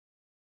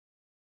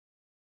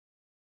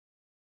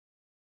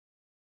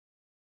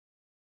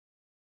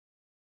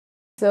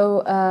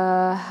So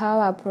how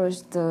I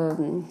approached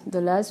the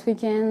last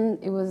weekend,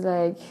 it was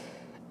like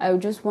I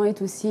just wanted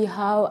to see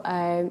how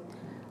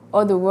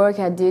all the work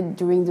I did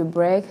during the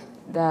break,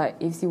 that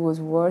if it was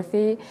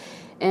worthy.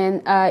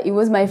 And it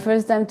was my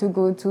first time to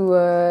go to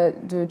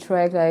the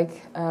track, like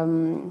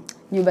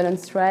New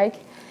Balance track.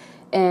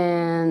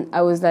 And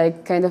I was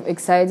like kind of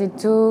excited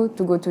too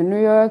to go to New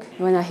York.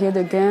 When I hear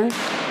the gun,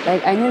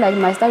 like I knew like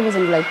my start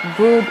wasn't like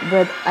good,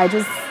 but I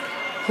just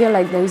hear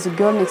like there is a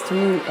girl next to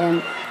me,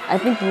 and I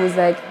think it was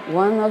like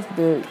one of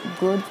the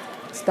good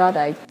start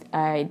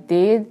I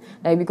did,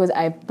 like because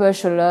I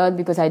pushed a lot,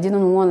 because I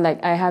didn't want,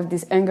 like I have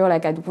this anger,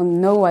 like I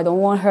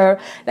don't want her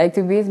like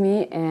to beat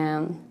me.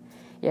 And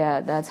yeah,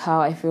 that's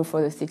how I feel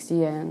for the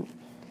 60. And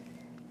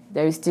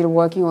they're still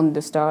working on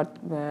the start,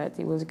 but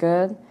it was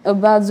good.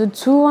 About the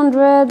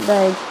 200,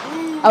 like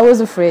I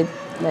was afraid,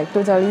 like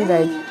totally,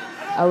 like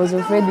I was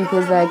afraid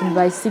because like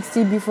by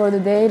 60 before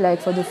the day,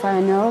 like for the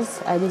finals,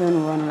 I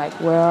didn't run like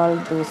well.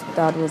 The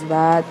start was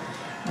bad,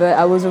 but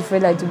I was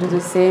afraid like to do the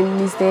same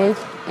mistake,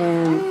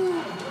 and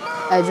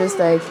I just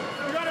like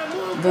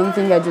don't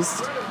think I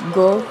just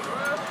go.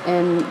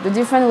 And the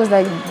difference was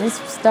like this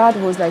start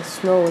was like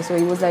slow, so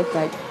it was like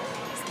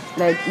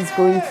it's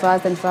going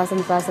fast and fast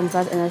and fast and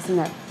fast, and I think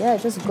like, yeah,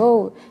 just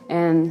go.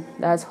 And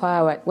that's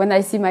why when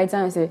I see my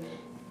time, I say,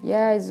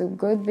 yeah, it's a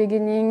good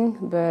beginning,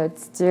 but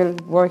still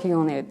working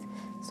on it.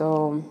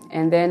 So,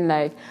 and then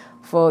like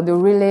for the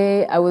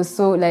relay, I was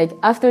so like,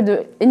 after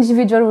the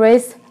individual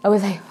race, I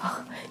was like,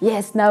 oh,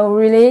 yes, now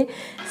relay.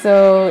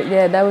 So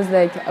yeah, that was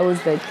like, I was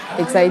like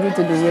excited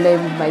to do relay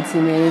with my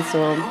teammates.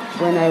 So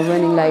when I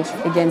running like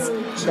against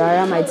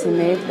Dara, my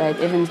teammate, like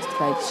even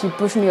like she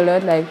pushed me a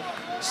lot, like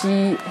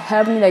she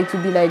helped me like to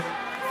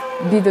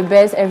be the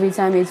best every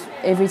time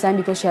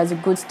because she has a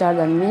good start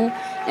than me.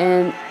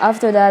 And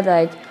after that,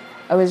 like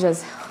I was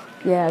just,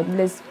 yeah,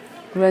 let's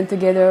run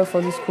together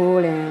for the school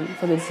and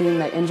for the team,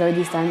 like enjoy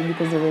this time,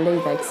 because the relay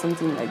is like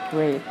something like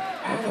great,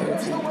 like, for the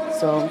team.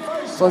 So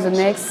for the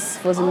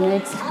next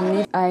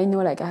meet, I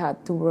know like I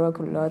had to work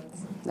a lot,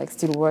 like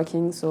still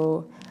working.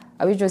 So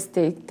I will just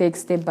take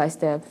step by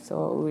step.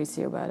 So we'll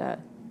see about that.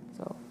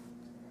 So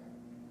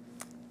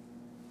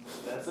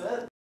that's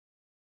it.